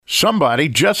Somebody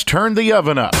just turned the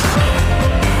oven up. A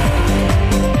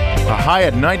high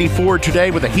at 94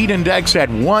 today with a heat index at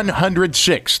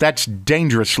 106. That's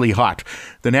dangerously hot.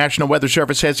 The National Weather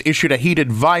Service has issued a heat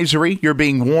advisory. You're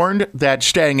being warned that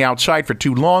staying outside for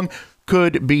too long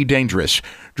could be dangerous.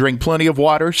 Drink plenty of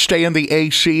water, stay in the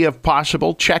AC if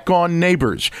possible, check on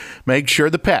neighbors. Make sure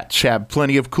the pets have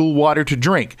plenty of cool water to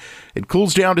drink. It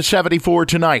cools down to 74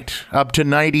 tonight, up to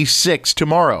 96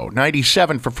 tomorrow,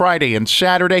 97 for Friday and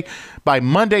Saturday. By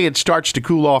Monday, it starts to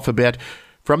cool off a bit.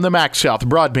 From the MaxSouth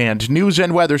Broadband News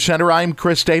and Weather Center, I'm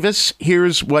Chris Davis.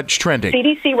 Here's what's trending.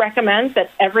 CDC recommends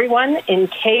that everyone in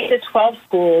K-12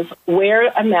 schools wear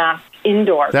a mask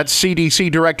indoors. That's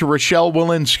CDC Director Rochelle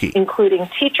Walensky. Including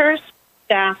teachers,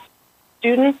 staff,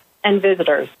 students, and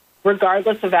visitors,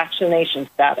 regardless of vaccination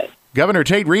status. Governor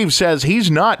Tate Reeves says he's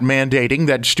not mandating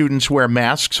that students wear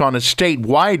masks on a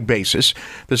statewide basis.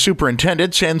 The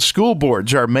superintendents and school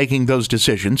boards are making those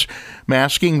decisions.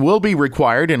 Masking will be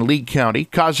required in Lee County.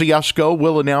 Kosciuszko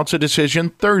will announce a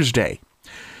decision Thursday.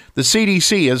 The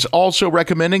CDC is also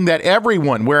recommending that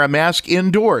everyone wear a mask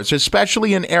indoors,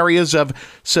 especially in areas of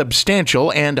substantial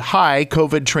and high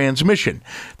COVID transmission.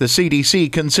 The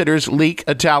CDC considers Leake,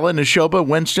 Attala, Neshoba,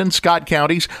 Winston, Scott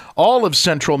counties, all of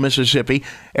central Mississippi,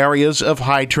 areas of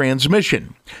high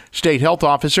transmission. State Health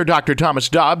Officer Dr. Thomas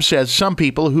Dobbs says some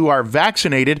people who are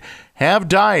vaccinated have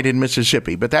died in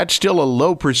Mississippi, but that's still a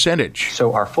low percentage.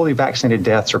 So our fully vaccinated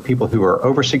deaths are people who are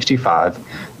over 65.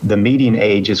 The median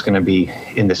age is going to be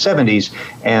in the 70s,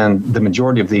 and the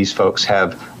majority of these folks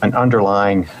have an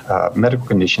underlying medical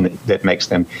condition that makes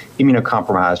them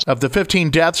immunocompromised. Of the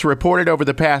 15 deaths reported over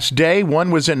the past day,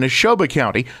 one was in Neshoba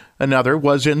County, another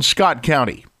was in Scott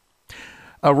County.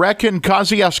 A wreck in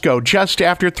Kosciuszko just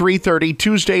after 3:30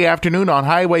 Tuesday afternoon on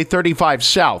Highway 35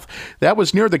 South. That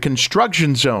was near the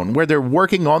construction zone where they're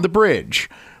working on the bridge.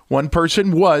 One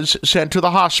person was sent to the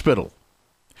hospital.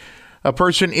 A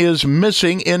person is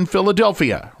missing in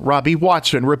Philadelphia. Robbie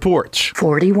Watson reports.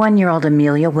 41-year-old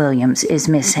Amelia Williams is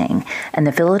missing, and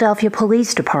the Philadelphia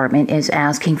Police Department is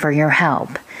asking for your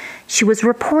help. She was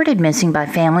reported missing by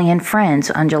family and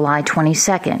friends on July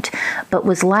 22nd, but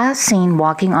was last seen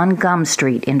walking on Gum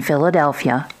Street in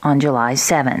Philadelphia on July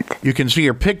 7th. You can see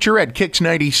her picture at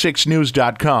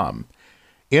Kicks96news.com.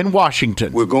 In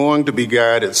Washington, we're going to be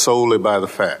guided solely by the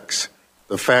facts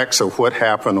of what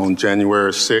happened on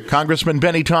January 6th. Congressman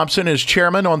Benny Thompson is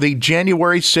chairman on the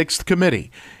January 6th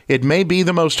committee. It may be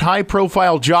the most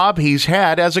high-profile job he's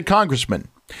had as a congressman.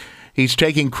 He's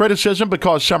taking criticism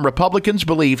because some Republicans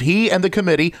believe he and the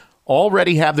committee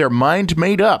already have their mind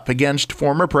made up against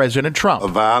former President Trump. A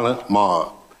violent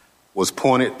mob was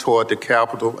pointed toward the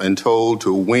Capitol and told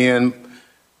to win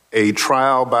a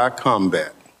trial by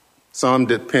combat. Some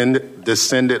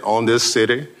descended on this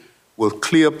city with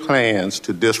clear plans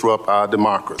to disrupt our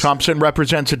democracy. Thompson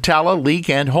represents Attala, Leake,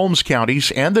 and Holmes counties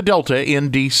and the Delta in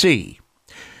D.C.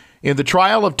 In the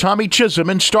trial of Tommy Chisholm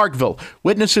in Starkville,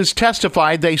 witnesses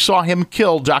testified they saw him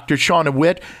kill Dr. Shauna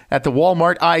Witt at the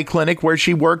Walmart Eye Clinic where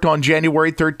she worked on January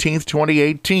 13,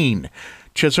 2018.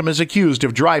 Chisholm is accused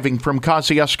of driving from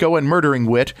Kosciuszko and murdering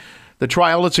Witt. The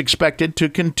trial is expected to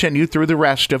continue through the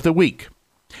rest of the week.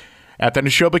 At the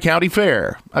Neshoba County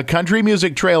Fair, a country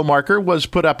music trail marker was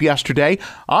put up yesterday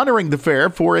honoring the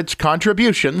fair for its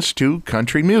contributions to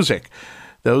country music.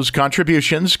 Those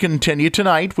contributions continue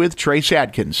tonight with Trace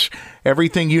Adkins.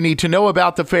 Everything you need to know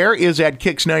about the fair is at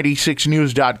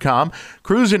Kicks96news.com,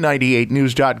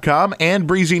 Cruisin98news.com, and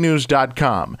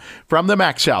BreezyNews.com. From the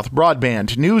MaxSouth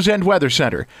Broadband News and Weather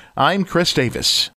Center, I'm Chris Davis.